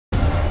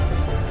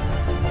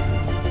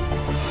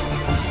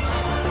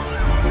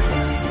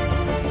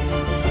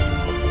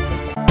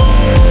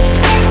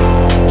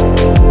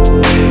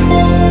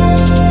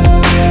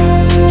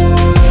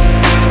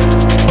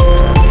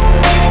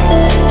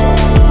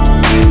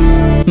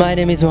My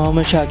name is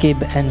Mohammed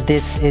Shakib and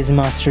this is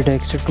Master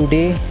Tech. So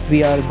today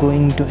we are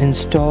going to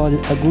install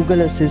a Google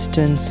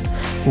Assistant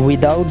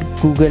without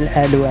Google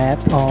Allo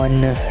app on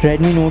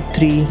Redmi Note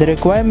 3. The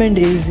requirement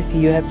is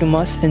you have to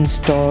must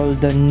install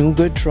the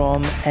Nougat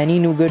ROM. Any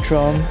Nougat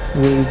ROM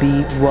will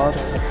be work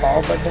the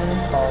power button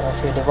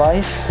of your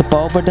device. The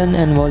power button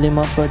and volume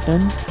up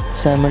button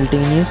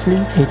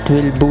simultaneously. It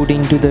will boot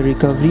into the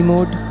recovery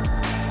mode.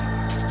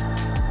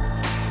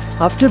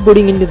 After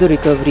booting into the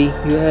recovery,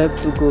 you have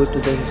to go to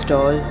the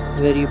install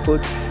where you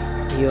put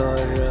your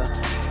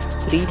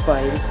three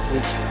files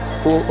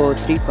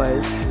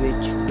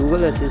which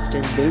Google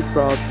Assistant build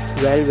prop,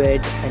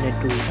 Velvet and a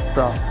tool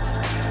prop.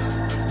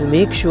 So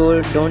make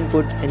sure don't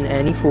put in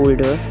any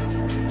folder.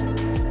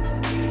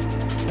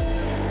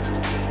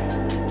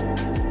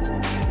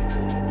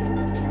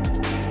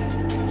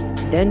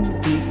 Then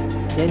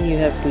you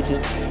have to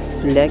just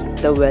select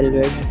the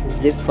Velvet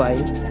zip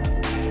file.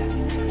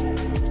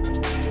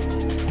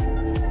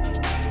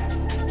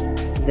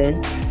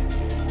 Then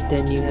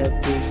you have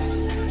to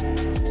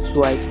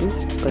swipe to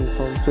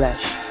confirm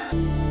flash.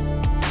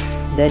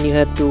 Then you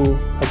have to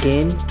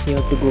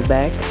go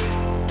back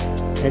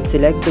and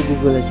select the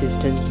Google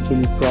Assistant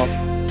build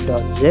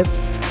prop.zip,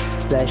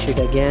 flash it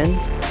again.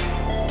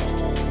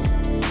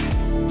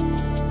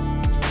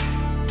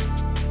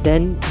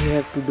 Then you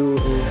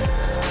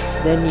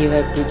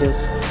have to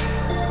just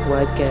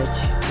wipe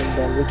cache and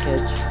Velvet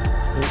cache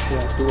and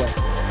swipe to wipe.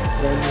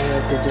 Then you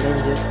have to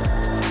just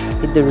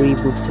hit the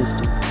reboot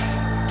system.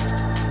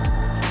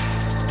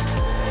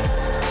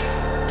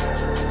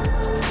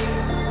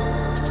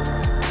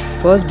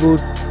 First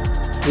boot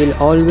will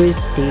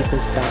always take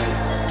us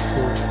time, so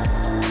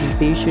be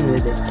patient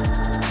with it.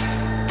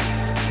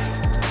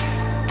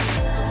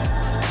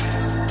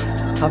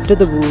 After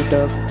the boot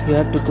up, you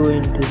have to go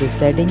into the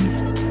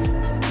settings,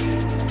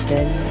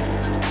 then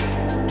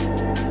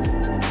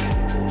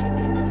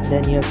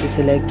you have to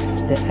select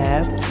the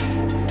apps,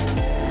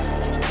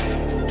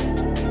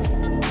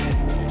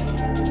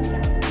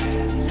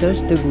 search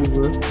the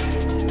Google,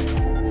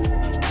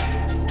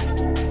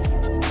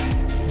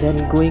 then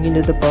going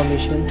into the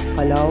permission,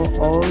 allow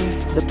all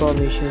the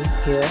permission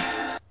here.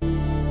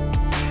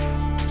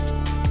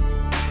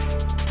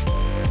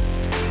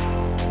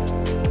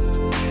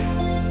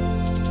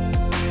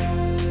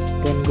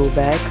 Then go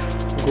back.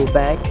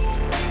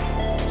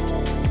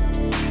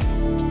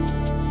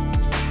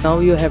 Now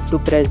you have to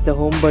press the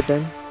home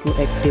button to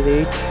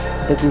activate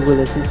the Google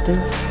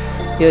Assistant.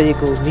 Here you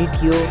go,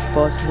 meet your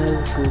personal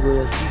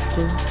Google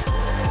Assistant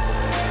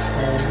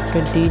and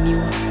continue,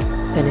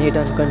 and hit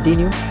on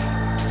continue.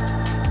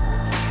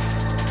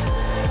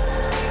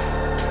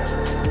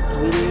 It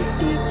will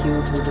take you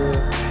to the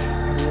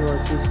new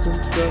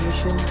assistant's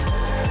permission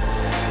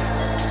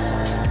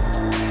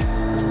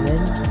and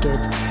then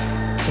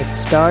get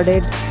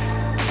started.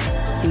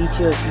 Teach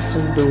your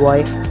assistant the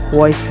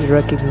voice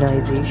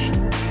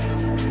recognition.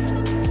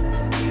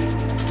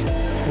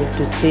 You have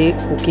to say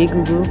okay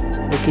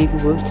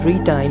Google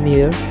 3 times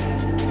here.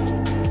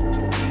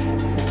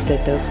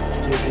 Set up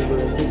your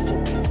Google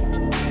Assistant.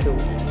 So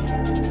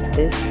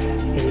this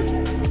is a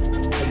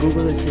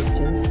Google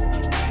Assistant.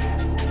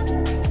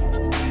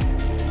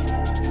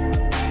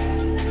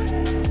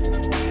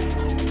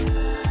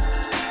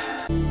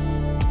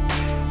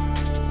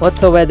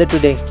 What's the weather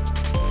today? Clear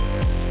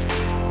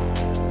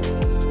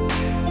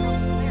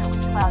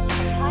with clouds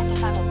from time to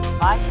time in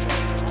Mumbai today.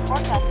 The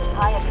forecast is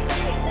high of 88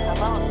 and a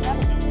low of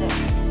 76.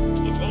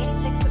 It's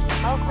 86 with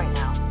smoke right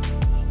now.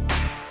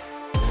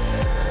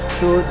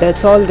 So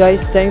that's all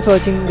guys. Thanks for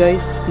watching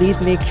guys.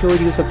 Please make sure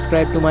you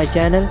subscribe to my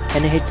channel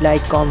and hit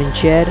like, comment,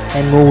 share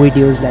and more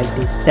videos like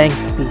this.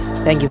 Thanks. Peace.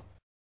 Thank you.